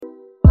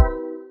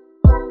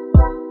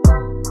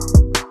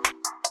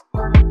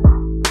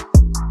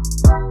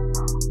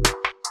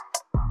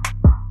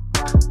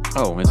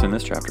Oh, it's in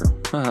this chapter.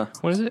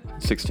 What is it?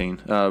 16.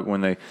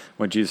 When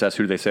Jesus asks,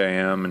 "Who do they say I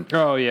am?" And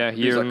Oh, yeah.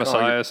 You're the like,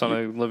 Messiah, Son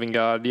of the living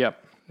God.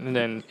 Yep. And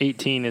then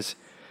 18 is,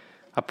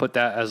 I put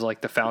that as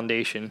like the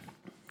foundation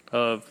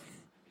of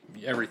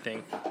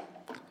everything.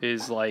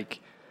 Is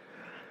like,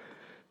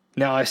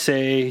 now I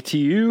say to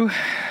you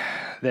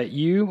that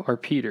you are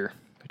Peter,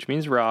 which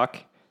means rock,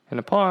 and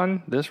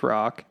upon this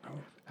rock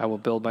I will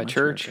build my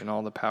church, and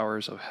all the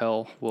powers of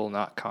hell will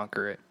not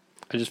conquer it.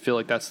 I just feel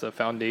like that's the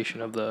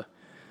foundation of the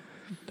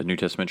the New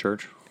Testament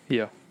church.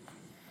 Yeah.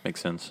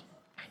 Makes sense.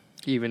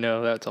 Even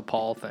though that's a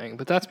Paul thing,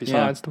 but that's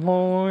besides the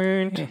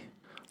point. A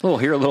little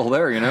here, a little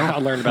there, you know. I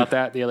learned about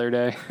that the other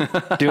day.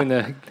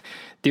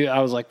 I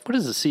was like, what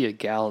does the Sea of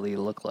Galilee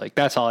look like?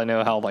 That's all I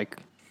know how like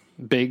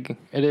big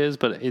it is,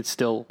 but it's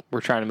still,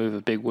 we're trying to move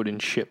a big wooden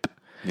ship.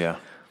 Yeah.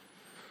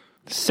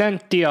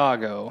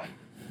 Santiago,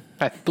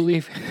 I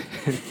believe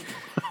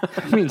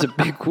it means a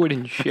big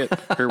wooden ship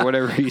or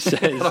whatever he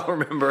says. I don't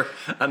remember.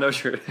 I know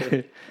sure.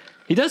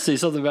 He does say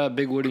something about a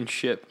big wooden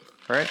ship,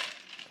 right?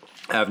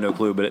 I have no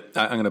clue, but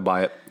I'm going to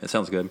buy it. It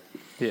sounds good.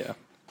 Yeah.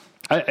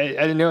 I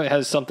didn't know it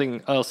has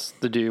something else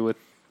to do with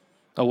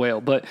a whale,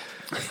 but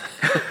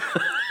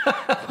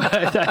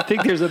I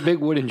think there's a big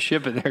wooden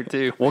ship in there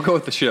too. We'll go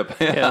with the ship.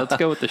 Yeah, let's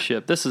go with the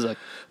ship. This is a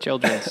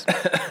children's.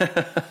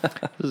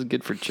 This is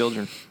good for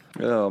children.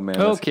 Oh,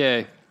 man.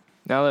 Okay.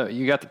 Now that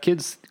you got the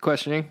kids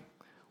questioning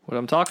what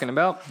I'm talking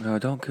about, No,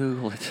 don't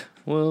Google it.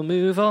 we'll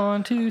move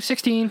on to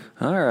 16.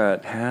 All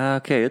right.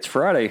 Okay, it's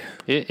Friday,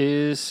 It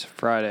is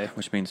Friday.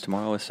 which means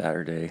tomorrow is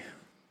Saturday.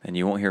 And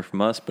you won't hear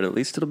from us, but at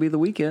least it'll be the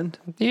weekend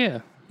Yeah.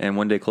 and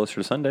one day closer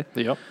to Sunday.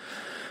 Yep.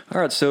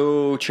 All right,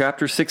 so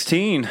chapter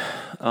 16.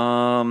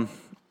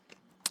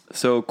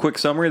 So quick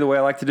summary, the way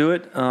I like to do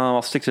it.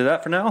 I'll stick to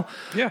that for now.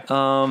 Yeah.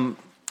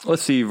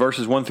 Let's see,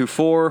 verses 1 through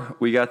 4.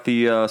 We got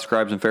the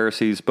scribes and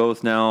Pharisees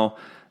both now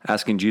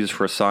asking Jesus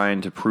for a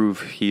sign to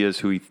prove he is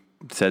who he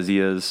says he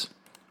is.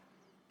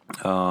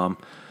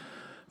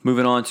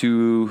 Moving on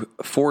to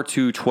 4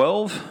 to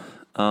 12.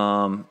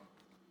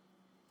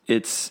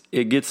 It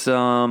gets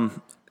kind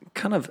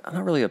of,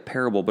 not really a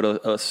parable,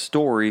 but a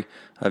story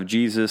of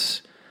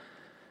Jesus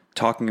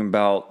talking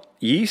about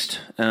yeast,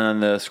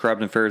 and the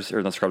scribes and Pharisees,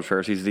 or not scribes and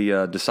Pharisees,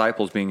 the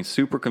disciples being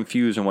super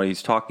confused on what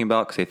he's talking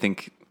about because they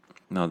think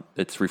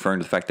it's referring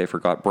to the fact they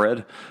forgot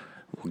bread.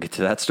 We'll get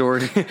to that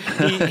story.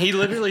 he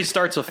literally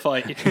starts a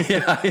fight.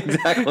 Yeah,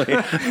 exactly.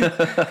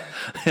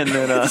 And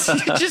then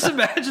Just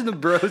imagine the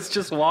bros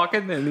just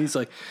walking, and he's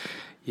like,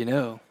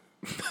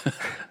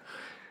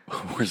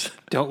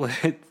 don't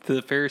let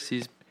the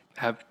Pharisees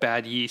have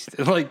bad yeast.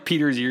 And like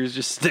Peter's ears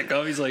just stick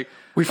up. He's like,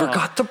 we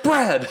forgot the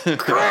bread.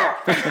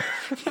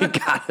 You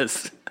got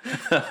us.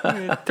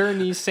 turn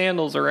these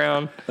sandals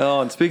around.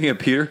 Oh, and speaking of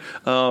Peter,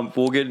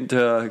 we'll get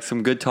into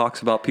some good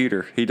talks about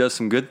Peter. He does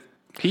some good.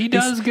 He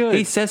does good.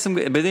 He says some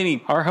good, but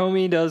then Our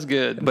homie does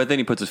good.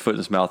 he puts his foot in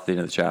his mouth at the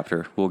end of the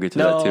chapter. We'll get to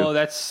that too. No,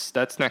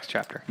 that's next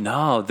chapter.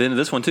 No, the end of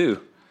this one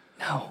too.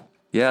 No.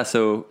 Yeah,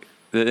 so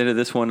the end of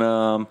this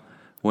one,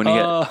 when he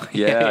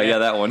yeah,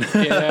 that one.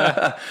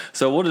 Yeah.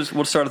 So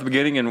we'll start at the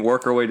beginning and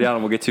work our way down,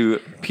 and we'll get to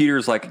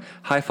Peter's like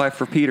high five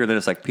for Peter. Then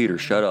it's like, Peter,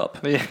 shut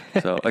up. Yeah.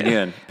 So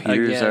again,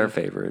 Peter's Again, our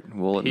favorite.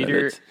 We'll admit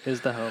Peter it.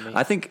 is the homie.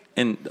 I think,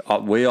 and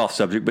way off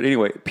subject, but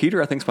anyway,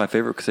 Peter I think is my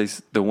favorite because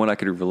he's the one I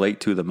could relate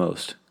to the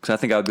most. Because I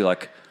think I would be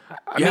like,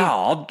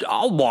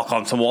 I'll walk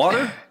on some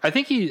water. I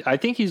think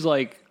he's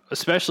like,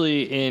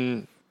 especially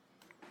in.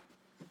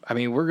 I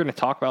mean, we're going to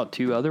talk about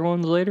two other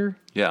ones later.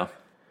 Yeah.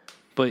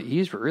 But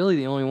he's really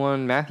the only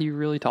one Matthew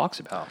really talks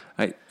about.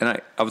 I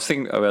was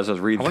thinking as I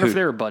was reading. I wonder if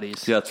they were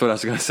buddies. Yeah, that's what I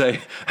was going to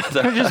say.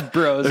 They're just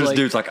bros. This like,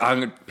 dude's like,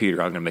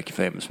 Peter, I'm going to make you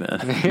famous,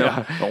 man.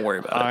 Yeah. No, don't worry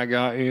about I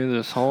got you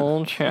this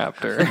whole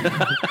chapter. it.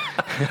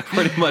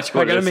 Pretty much I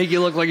what got it to is. make you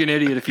look like an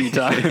idiot a few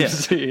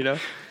times,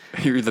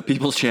 You're the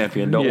people's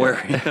champion. Don't Yeah.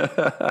 worry.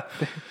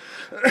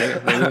 They're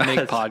going to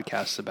make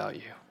podcasts about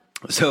you.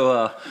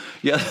 So,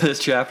 this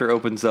chapter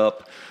opens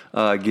up,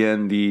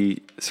 again,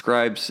 the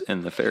scribes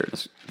and the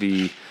Pharisees,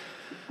 the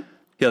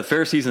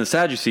Pharisees and the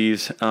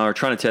Sadducees are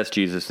trying to test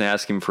Jesus and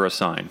ask him for a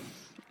sign.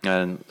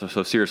 And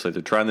so seriously,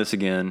 they're trying this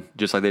again,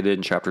 just like they did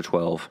in chapter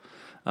 12.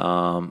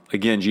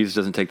 Again, Jesus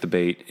doesn't take the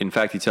bait. In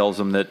fact, he tells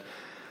them that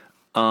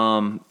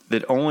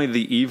only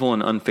the evil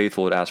and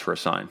unfaithful would ask for a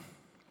sign.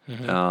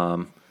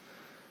 Mm-hmm.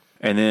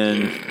 And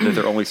then that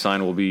their only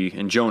sign will be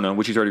in Jonah,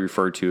 which he's already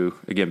referred to,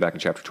 again, back in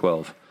chapter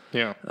 12.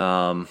 Yeah.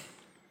 And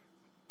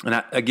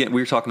again,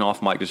 we were talking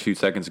off mic just a few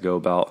seconds ago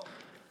about,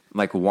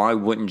 like, why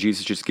wouldn't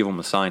Jesus just give them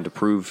a sign to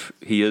prove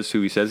he is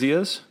who he says he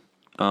is?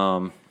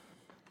 And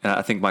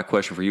I think my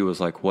question for you was,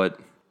 like, what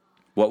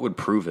would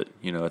prove it?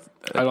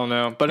 I don't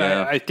know. But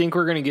yeah. I think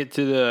we're going to get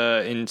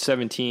to in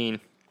 17.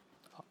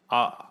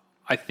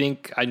 I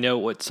think I know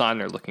what sign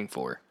they're looking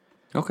for.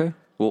 Okay.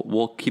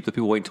 We'll keep the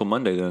people waiting until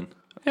Monday then.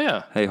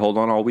 Yeah. Hey, hold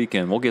on all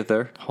weekend. We'll get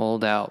there.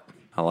 Hold out.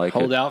 I like it.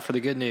 Hold out for the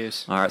good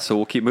news. All right, so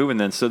we'll keep moving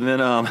then. So then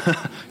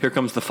here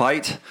comes the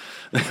fight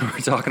that we were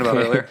talking about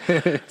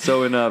earlier.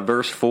 So in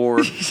verse 4.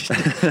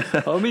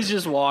 Homie's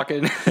just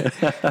walking.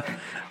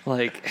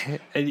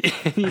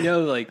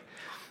 and like,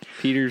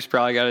 Peter's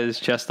probably got his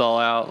chest all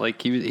out.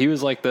 Like, he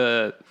was like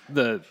the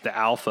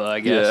alpha, I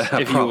guess, Yeah,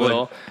 if probably. you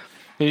will.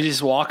 And he's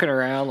just walking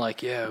around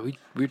like, yeah,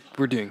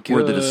 we're doing good.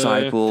 We're the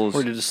disciples.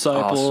 We're the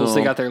disciples. Awesome.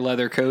 They got their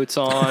leather coats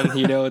on,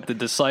 with the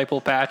disciple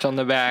patch on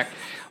the back,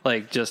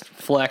 like just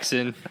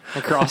flexing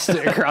across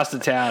the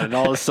town. And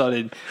all of a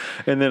sudden,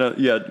 And then,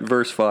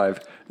 verse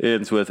 5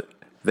 ends with,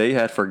 they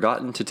had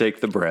forgotten to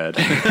take the bread.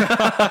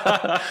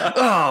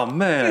 Oh,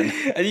 man.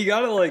 and you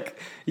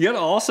gotta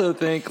also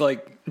think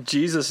like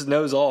Jesus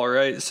knows all,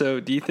 right? So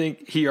do you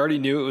think he already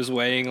knew it was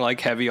weighing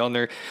like heavy on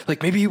their,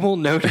 like maybe he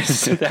won't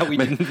notice that we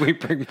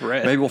bring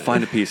bread. Maybe we'll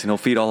find a piece and he'll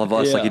feed all of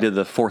us like Yeah. he did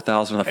the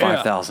 4,000 and the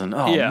 5,000.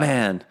 Oh, Yeah.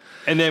 man.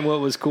 And then what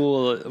was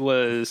cool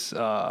was,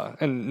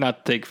 and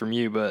not to take from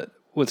you, but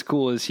what's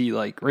cool is he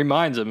like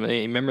reminds them,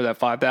 hey, remember that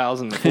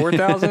 5,000, the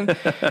 4,000?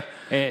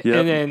 And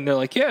then they're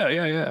like,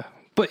 yeah.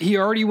 But he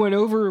already went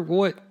over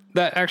what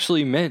that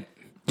actually meant.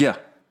 Yeah.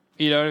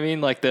 You know what I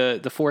mean? Like the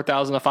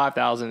 4,000 to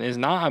 5,000 is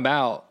not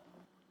about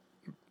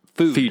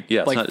food.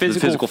 Yeah, it's like not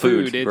physical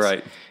food. It's,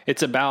 right.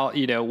 It's about,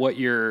 what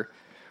you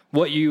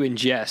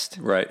ingest.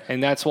 Right.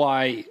 And that's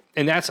why,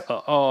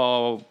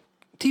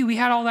 dude, we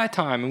had all that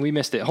time and we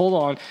missed it. Hold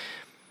on.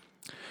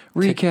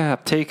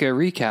 Recap. Take a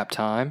recap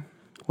time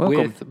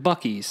Welcome. with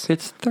Buc-ee's.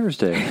 It's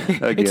Thursday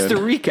again. It's the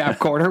recap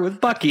corner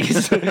with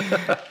Buc-ee's.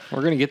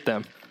 We're going to get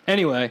them.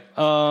 Anyway,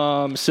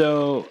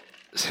 so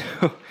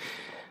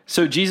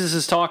Jesus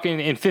is talking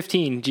in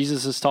 15.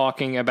 Jesus is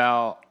talking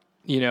about,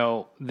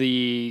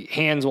 the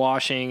hands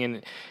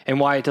washing and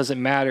why it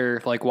doesn't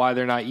matter, like why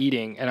they're not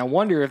eating. And I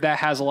wonder if that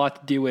has a lot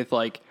to do with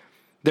like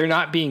they're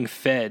not being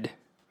fed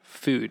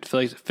food,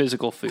 like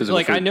physical food. Physical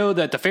like food. I know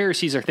that the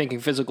Pharisees are thinking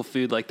physical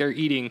food, like they're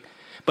eating,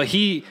 but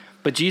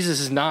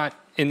Jesus is not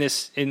in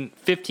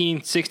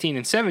 15, 16,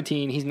 and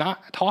 17. He's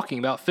not talking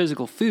about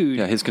physical food.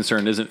 Yeah, his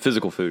concern isn't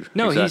physical food.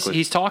 No, exactly.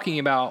 he's talking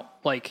about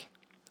like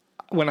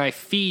when I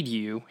feed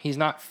you, he's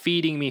not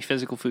feeding me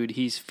physical food.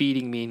 He's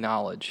feeding me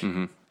knowledge.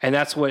 Mm-hmm. And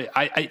that's what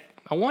I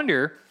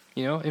wonder,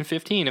 in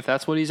 15, if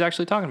that's what he's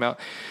actually talking about.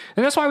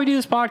 And that's why we do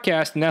this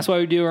podcast. And that's why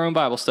we do our own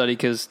Bible study.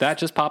 Cause that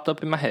just popped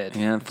up in my head.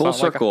 Yeah, It's full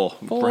not like circle.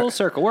 full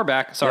circle. We're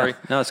back. Sorry. Yeah.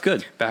 No, it's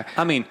good. Back.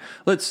 I mean,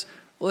 we're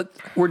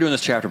doing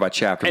this chapter by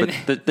chapter, And-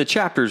 but the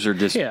chapters are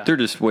just, Yeah. they're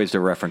just ways to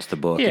reference the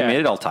book. Yeah. I mean,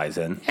 it all ties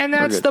in. And We're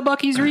that's good. the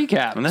Buc-ee's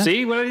recap. And that-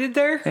 See what I did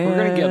there? We're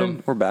going to get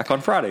them. We're back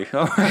on Friday.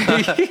 All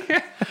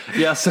right.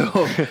 Yeah,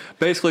 so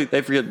basically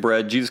they forget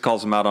bread. Jesus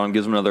calls them out on,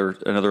 gives them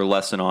another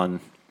lesson on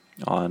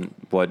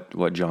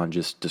what John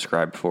just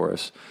described for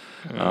us.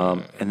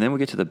 And then we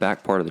get to the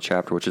back part of the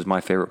chapter, which is my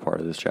favorite part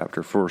of this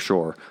chapter for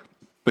sure.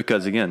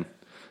 Because again,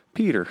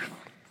 Peter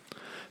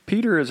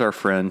is our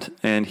friend,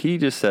 and he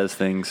just says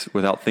things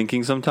without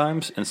thinking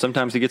sometimes, and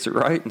sometimes he gets it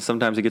right, and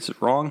sometimes he gets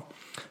it wrong.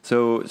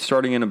 So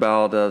starting in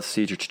about,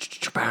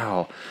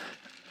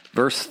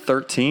 verse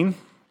 13,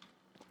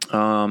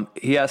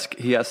 he asked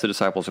the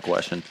disciples a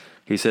question.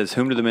 He says,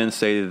 "Whom do the men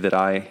say that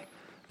I,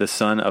 the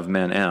Son of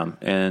Man, am?"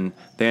 And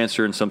they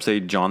answer, and some say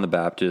John the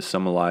Baptist,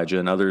 some Elijah,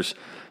 and others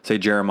say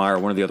Jeremiah or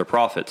one of the other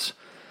prophets.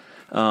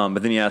 But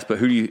then he asks, "But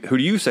who do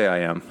you say I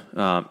am?"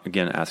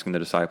 Again, asking the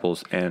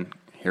disciples, and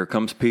here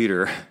comes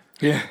Peter.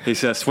 Yeah. He's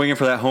swinging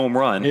for that home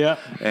run. Yeah.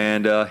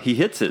 And he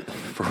hits it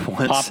for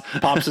once.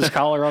 Pops his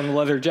collar on the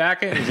leather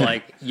jacket. And he's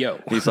like, yo.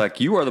 He's like,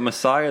 "You are the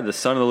Messiah, the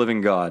Son of the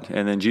living God."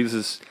 And then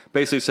Jesus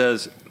basically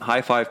says,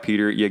 "High five,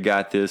 Peter. You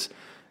got this.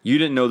 You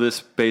didn't know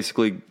this.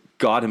 Basically,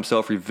 God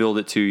himself revealed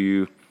it to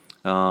you."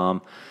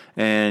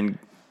 And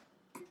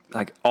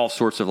like all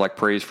sorts of like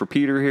praise for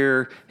Peter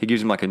here. He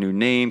gives him like a new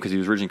name because he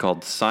was originally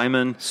called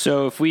Simon.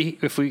 So if we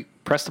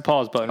press the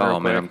pause button real Oh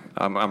quick. man,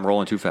 I'm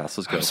rolling too fast.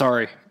 Let's go.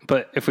 Sorry,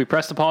 but if we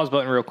press the pause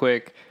button real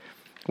quick,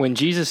 when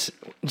Jesus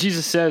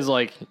says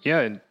like,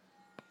 yeah,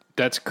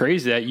 that's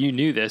crazy that you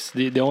knew this.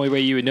 The only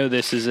way you would know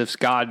this is if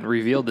God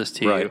revealed this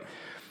to you. Right.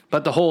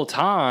 But the whole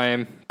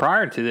time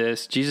prior to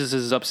this, Jesus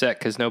is upset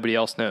because nobody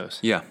else knows.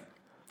 Yeah.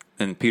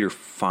 And Peter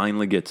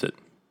finally gets it.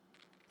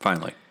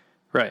 Finally.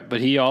 Right.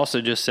 But he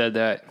also just said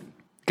that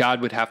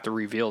God would have to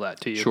reveal that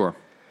to you. Sure.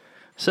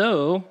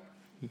 So,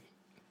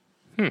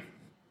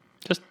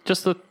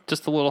 just a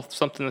little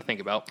something to think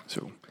about.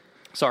 So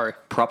Sorry.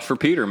 props for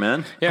Peter,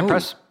 man. Yeah. Oh,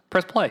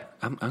 Press play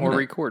I'm or gonna-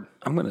 record.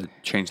 I'm going to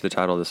change the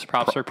title of this.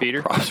 Props for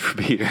Peter? Props for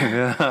Peter.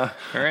 Yeah.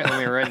 All right. Let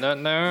me write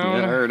that down.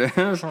 Yeah, there it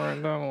is.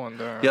 Write that one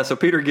down. Yeah, so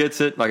Peter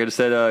gets it. Like I just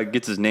said,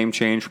 gets his name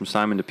changed from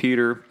Simon to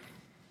Peter,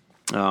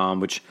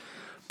 which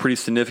pretty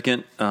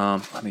significant.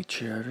 Let me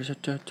check. Where's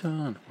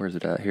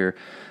it at here?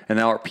 "And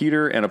thou art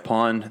Peter, and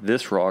upon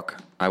this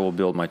rock I will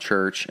build my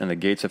church, and the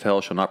gates of hell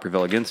shall not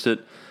prevail against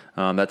it."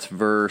 That's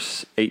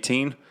verse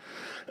 18.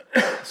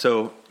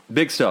 So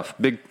big stuff,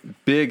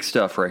 big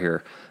stuff right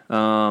here.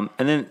 And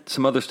then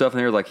some other stuff in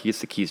there, like he gets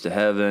the keys to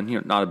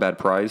heaven. Not a bad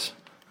prize,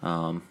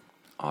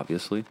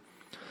 obviously.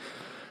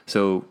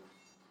 So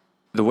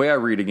the way I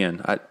read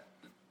again,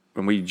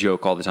 and we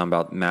joke all the time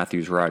about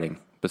Matthew's writing.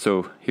 But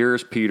so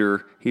here's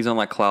Peter. He's on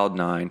like cloud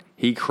 9.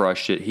 He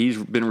crushed it. He's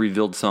been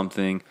revealed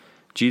something.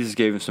 Jesus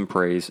gave him some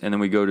praise. And then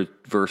we go to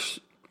verse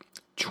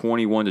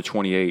 21 to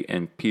 28,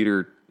 and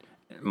Peter,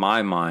 in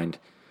my mind,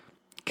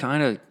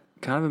 kind of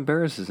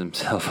embarrasses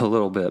himself a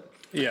little bit.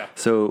 Yeah.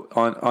 So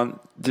on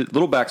the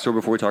little backstory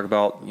before we talk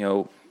about,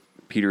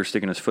 Peter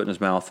sticking his foot in his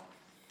mouth.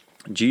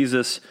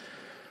 Jesus,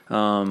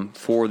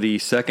 for the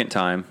second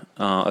time,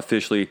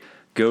 officially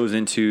goes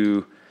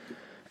into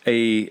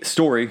a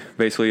story,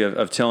 basically,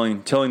 of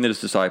telling his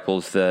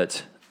disciples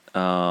that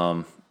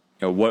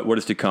what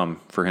is to come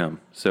for him.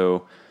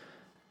 So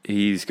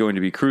he's going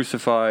to be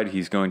crucified,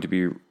 he's going to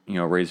be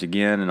raised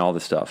again, and all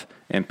this stuff.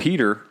 And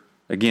Peter,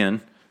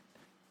 again,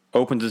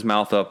 opens his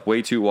mouth up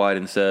way too wide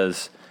and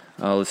says,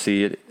 let's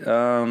see it.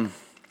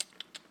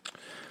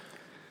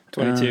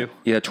 22.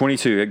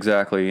 22,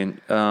 exactly.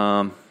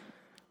 And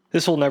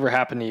This will never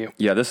happen to you.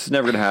 yeah, this is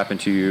never going to happen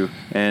to you.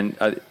 And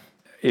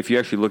if you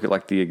actually look at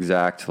like the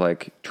exact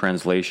like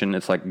translation,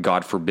 it's like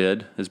God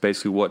forbid is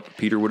basically what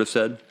Peter would have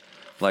said.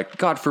 Like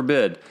God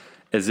forbid,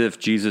 as if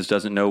Jesus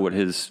doesn't know what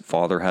his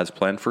Father has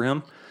planned for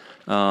him.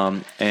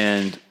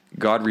 And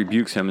God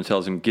rebukes him and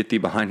tells him, "Get thee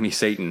behind me,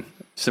 Satan."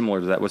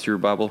 Similar to that. What's your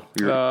Bible?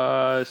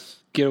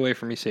 Get away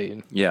from me,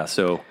 Satan. Yeah,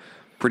 so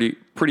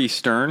pretty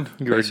stern,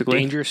 You're basically. a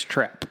dangerous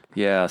trap.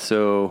 Yeah,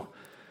 so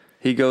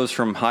he goes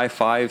from high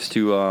fives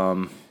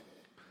to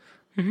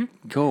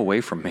go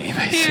away from me,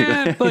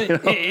 basically. Yeah,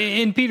 but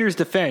in Peter's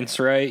defense,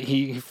 right?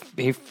 He's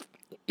the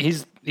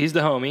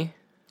homie.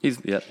 He's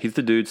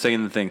the dude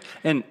saying the thing.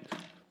 And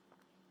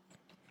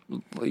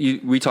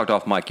we talked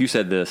off mic. You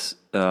said this.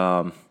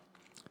 I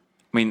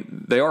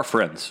mean, they are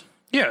friends.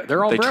 Yeah,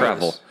 they're all They bros.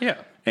 travel. Yeah.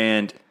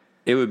 And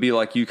it would be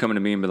like you coming to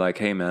me and be like,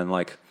 "Hey, man,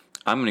 like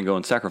I'm going to go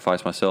and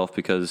sacrifice myself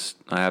because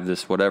I have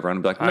this whatever." And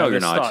I'd be like, "No, you're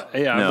not. I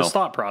have no, this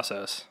thought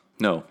process.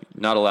 no,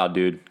 not allowed,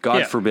 dude. God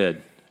Yeah.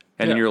 forbid."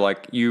 And then Yeah. you're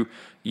like,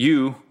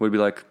 you would be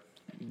like,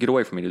 "Get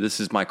away from me, dude. This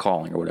is my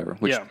calling," or whatever.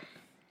 Which, Yeah.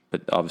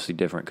 but obviously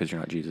different because you're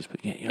not Jesus.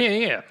 But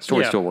Yeah.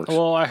 Story still works.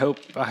 Well, I hope,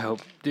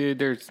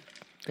 dude.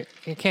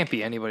 It can't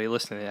be anybody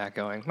listening to that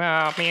going,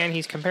 "Oh man,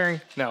 he's comparing."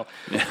 No,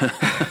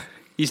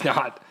 he's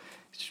not.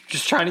 He's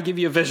just trying to give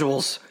you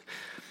visuals.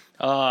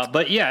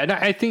 But yeah, and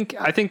I think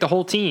the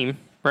whole team,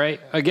 right?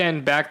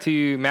 Again, back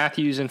to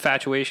Matthew's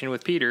infatuation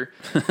with Peter.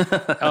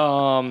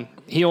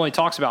 He only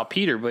talks about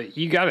Peter, but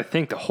you got to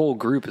think the whole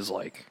group is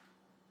like,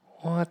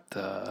 what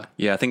the?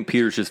 Yeah, I think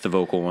Peter's just the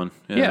vocal one.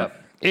 Yeah.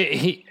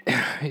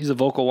 He's the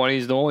vocal one.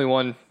 He's the only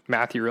one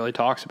Matthew really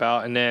talks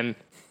about. And then,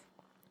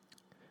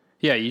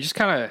 yeah, you just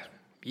kind of,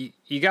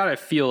 you got to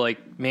feel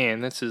like,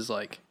 man, this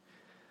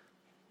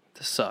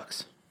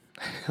sucks.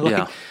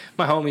 Yeah.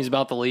 My homie's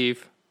about to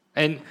leave.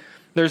 And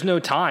there's no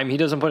time. He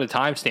doesn't put a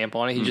timestamp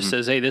on it. He just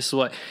says, "Hey, this is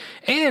what."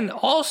 And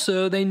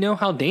also, they know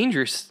how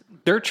dangerous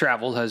their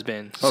travel has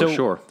been. Oh,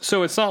 sure.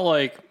 So it's not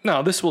like,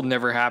 no, this will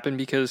never happen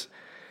because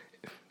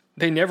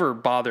they never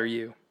bother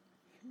you.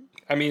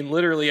 I mean,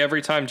 literally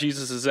every time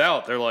Jesus is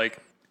out, they're like,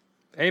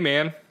 "Hey,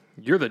 man,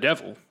 you're the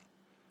devil."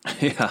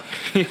 Yeah.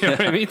 You know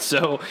what I mean?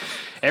 So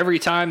every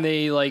time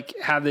they like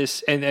have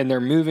this and they're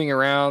moving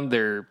around,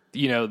 they're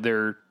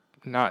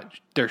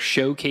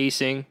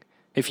showcasing,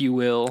 if you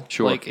will.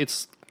 Sure. Like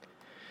it's,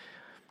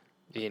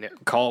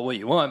 call it what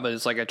you want, but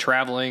it's like a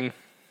traveling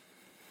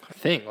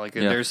thing. Like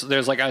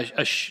there's like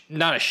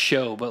not a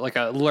show, but like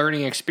a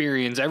learning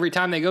experience. Every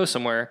time they go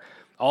somewhere,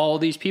 all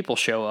these people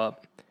show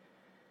up.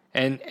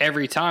 And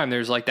every time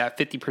there's like that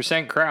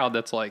 50% crowd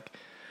that's like,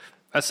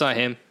 that's not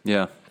him.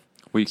 Yeah.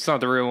 It's not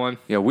the real one.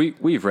 Yeah,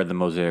 we've read the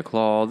Mosaic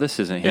Law. This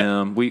isn't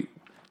him.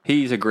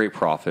 He's a great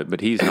prophet,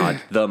 but he's not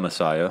the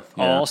Messiah.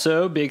 Yeah.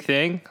 Also, big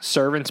thing,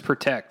 servants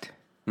protect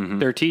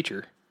their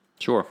teacher.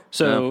 Sure.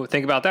 So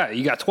think about that.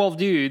 You got 12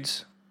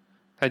 dudes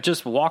that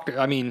just walked.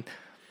 I mean,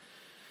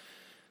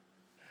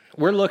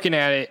 we're looking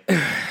at it.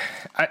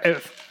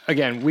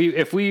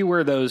 If we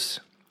were those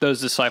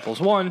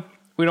disciples, one,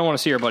 we don't want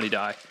to see our buddy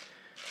die.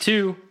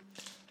 Two,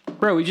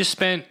 bro, we just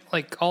spent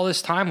like all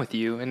this time with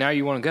you, and now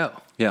you want to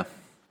go. Yeah.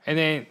 And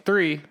then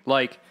three,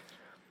 like,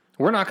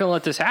 we're not going to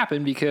let this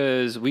happen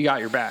because we got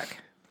your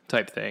back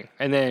type thing.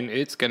 And then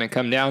it's going to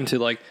come down to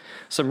like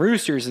some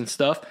roosters and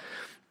stuff,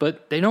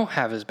 but they don't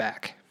have his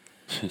back.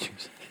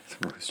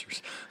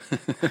 Roosters.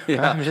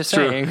 Yeah, I'm just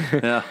true. saying.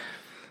 Yeah.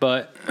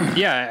 But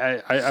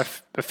yeah, I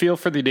feel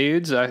for the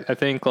dudes. I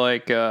think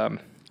like,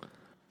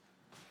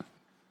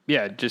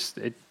 just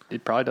it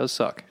probably does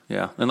suck.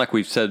 Yeah. And like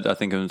we've said, I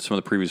think in some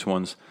of the previous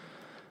ones,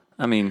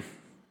 I mean,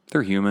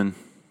 they're human.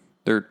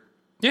 They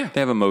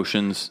have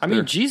emotions. I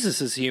mean, Jesus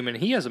is human.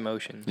 He has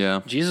emotion. Yeah.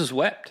 Jesus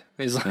wept.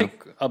 It's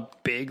like a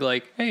big,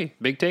 like, hey,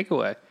 big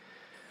takeaway.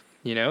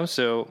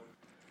 So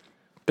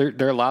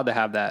they're allowed to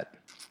have that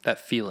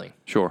feeling.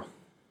 Sure.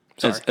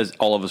 Sorry. As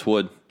all of us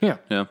would. Yeah.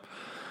 Yeah.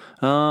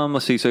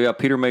 Let's see. So yeah,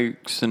 Peter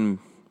makes an,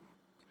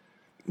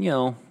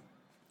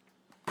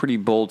 pretty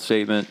bold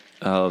statement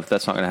of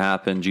that's not going to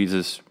happen.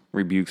 Jesus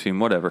rebukes him,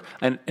 whatever.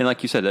 And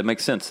like you said, that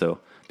makes sense though,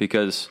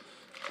 because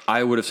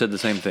I would have said the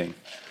same thing.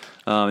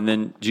 And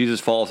then Jesus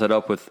follows that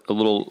up with a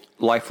little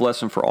life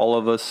lesson for all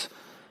of us,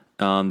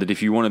 that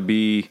if you want to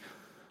be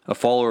a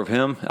follower of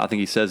him, I think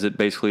he says it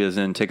basically as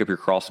in take up your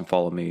cross and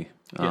follow me.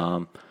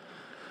 Yeah.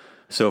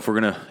 So if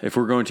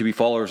we're going to be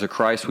followers of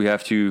Christ, we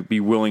have to be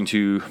willing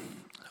to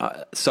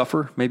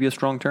suffer, maybe a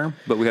strong term,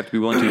 but we have to be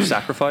willing to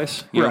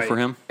sacrifice, you know, for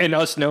him. And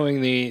us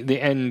knowing the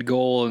end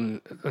goal,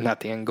 and not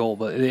the end goal,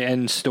 but the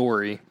end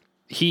story,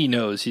 he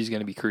knows he's going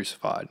to be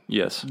crucified.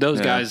 Yes.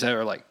 Those guys that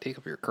are like, take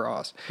up your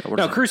cross.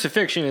 No,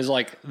 crucifixion is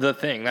like the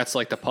thing. That's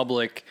like the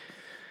public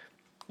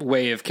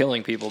way of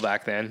killing people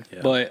back then.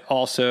 Yeah. But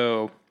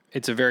also,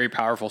 it's a very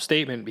powerful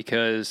statement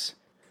because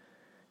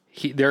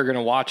they're going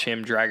to watch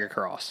him drag a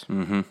cross.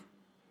 Mm-hmm.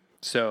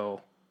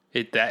 So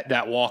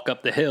that walk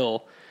up the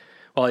hill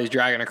while he's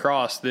dragging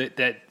across,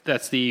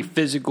 that's the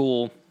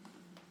physical,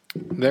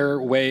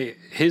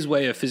 his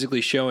way of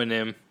physically showing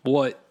him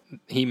what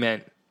he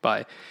meant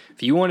by,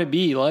 if you want to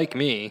be like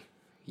me,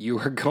 you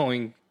are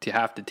going to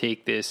have to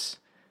take this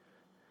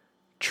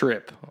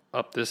trip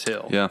up this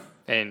hill. Yeah.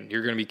 And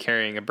you're going to be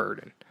carrying a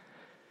burden.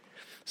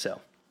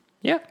 So,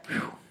 yeah.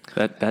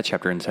 That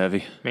chapter ends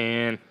heavy.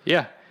 Man,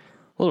 yeah.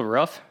 A little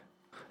rough.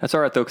 That's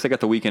all right, though, because I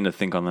got the weekend to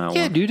think on that one.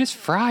 Yeah, dude, it's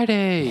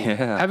Friday.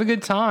 Yeah. Have a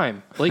good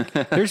time. Like,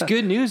 there's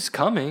good news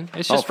coming.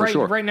 It's just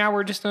right now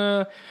we're just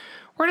we're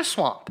in a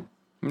swamp.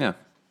 Yeah.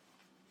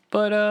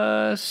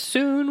 But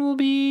soon we'll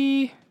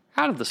be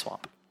out of the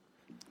swamp.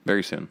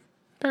 Very soon.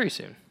 Very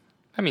soon.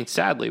 I mean,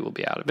 sadly we'll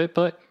be out of it,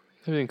 but it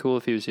would have been cool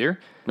if he was here.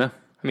 Yeah.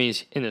 I mean,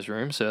 he's in his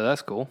room, so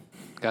that's cool.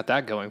 Got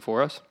that going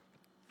for us.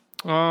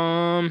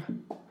 Yeah,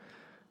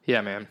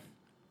 man.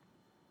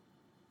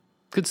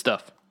 Good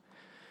stuff.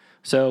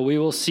 So we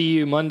will see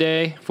you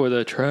Monday for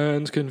the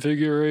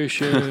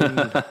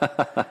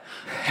transconfiguration.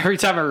 Every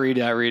time I read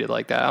it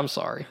like that. I'm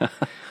sorry.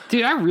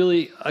 Dude,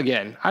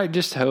 I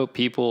just hope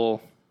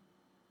people,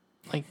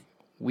 like,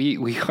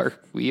 we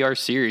are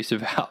serious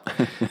about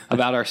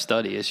our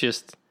study. It's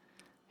just,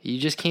 you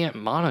just can't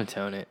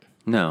monotone it.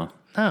 No,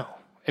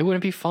 it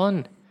wouldn't be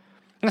fun.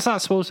 That's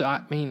not supposed to,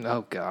 I mean,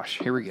 oh gosh,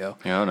 here we go.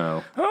 Oh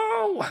no.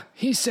 Oh,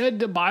 he said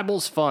the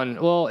Bible's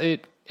fun. Well,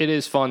 it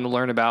is fun to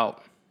learn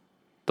about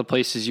the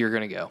places you're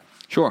going to go.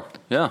 Sure.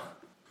 Yeah.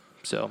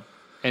 So,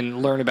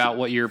 and learn about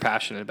what you're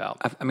passionate about.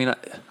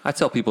 I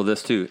tell people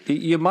this too.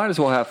 You might as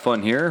well have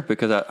fun here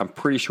because I'm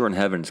pretty sure in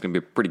heaven it's going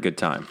to be a pretty good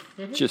time.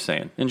 Mm-hmm. Just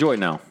saying. Enjoy it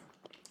now.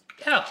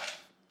 Yeah.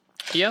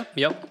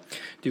 Yep.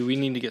 Dude, we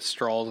need to get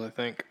straws, I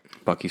think.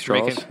 Bucky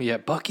straws?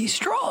 Bucky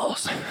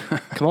straws.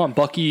 Come on,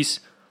 Bucky's.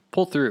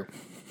 Pull through.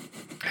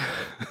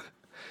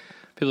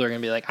 People are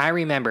going to be like, I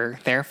remember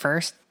their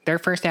first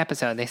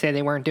episode. They said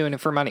they weren't doing it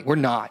for money. We're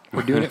not.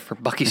 We're doing it for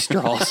Bucky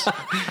straws.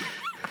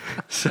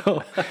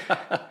 So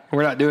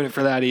we're not doing it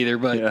for that either,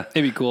 but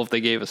it'd be cool if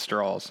they gave us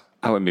straws.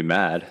 I wouldn't be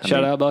mad.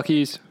 Shout out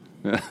Bucky's.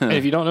 And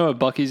if you don't know what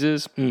Bucky's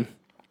is, well,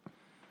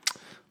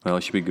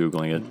 you should be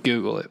Googling it.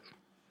 Google it.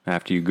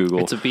 After you Google.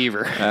 It's a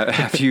beaver.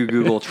 After you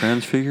Google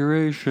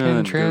transfiguration.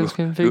 And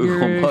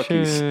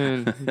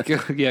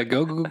transconfiguration.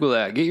 Go Google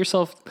that. Get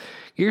yourself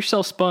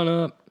spun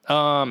up.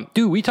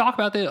 Dude, we talk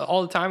about that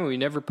all the time and we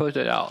never put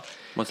it out.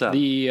 What's that?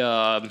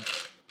 The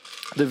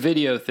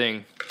video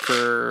thing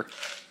for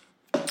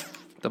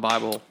the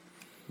Bible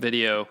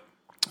video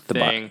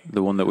thing.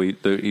 The one that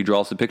he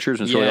draws the pictures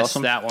and it's really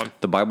awesome? That one.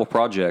 The Bible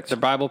Project. The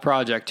Bible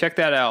Project. Check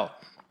that out.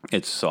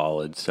 It's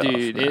solid stuff.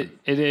 Dude,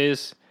 it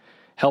is.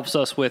 Helps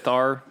us with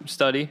our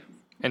study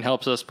and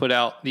helps us put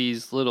out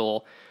these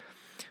little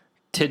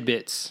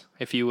tidbits,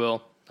 if you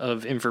will,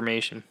 of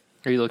information.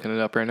 Are you looking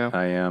it up right now?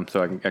 I am,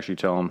 so I can actually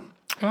tell them.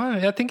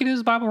 I think it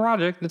is Bible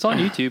Project. It's on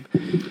YouTube.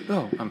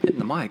 Oh, I'm hitting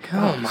the mic.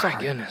 Oh my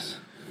goodness.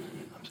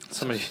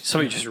 Somebody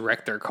just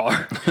wrecked their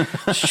car.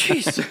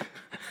 Jeez.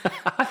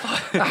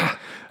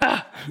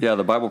 Yeah,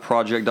 the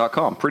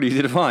BibleProject.com. Pretty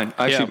easy to find.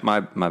 Actually,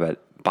 my bad.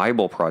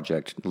 Bible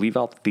Project. Leave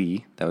out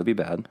the. That would be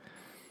bad.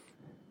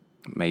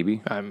 Maybe.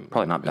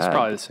 Probably not bad. It's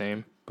probably the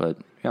same. But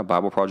yeah,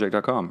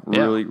 BibleProject.com.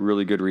 Really,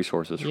 really good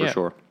resources for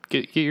sure.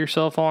 Get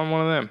yourself on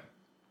one of them.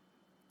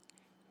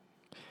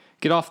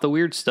 Get off the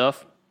weird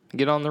stuff.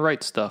 Get on the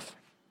right stuff.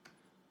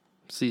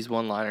 It's these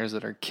one-liners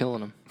that are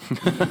killing them.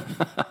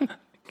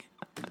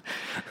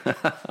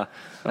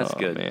 That's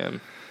good. Man.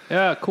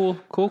 Yeah, cool.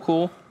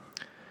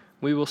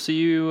 We will see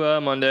you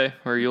Monday,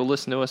 or you'll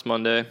listen to us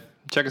Monday.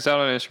 Check us out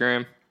on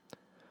Instagram.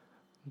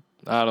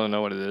 I don't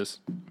know what it is.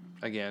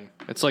 Again,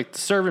 it's like the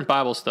Servant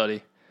Bible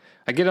Study.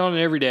 I get on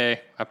it every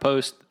day. I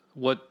post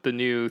what the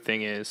new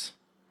thing is,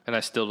 and I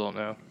still don't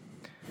know.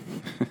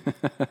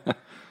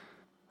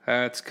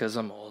 That's because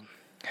I'm old.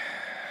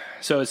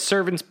 So it's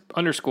Servants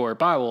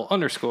 _Bible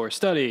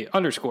 _study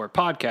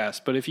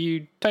 _podcast. But if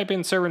you type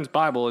in Servants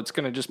Bible, it's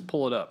going to just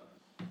pull it up.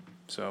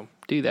 So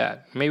do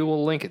that. Maybe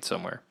we'll link it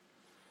somewhere.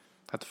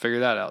 Have to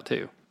figure that out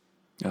too.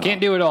 Can't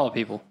do it all,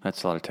 people.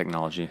 That's a lot of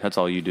technology. That's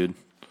all you did.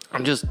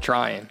 I'm just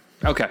trying.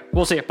 Okay,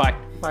 we'll see you. Bye.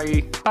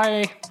 Bye.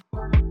 Bye.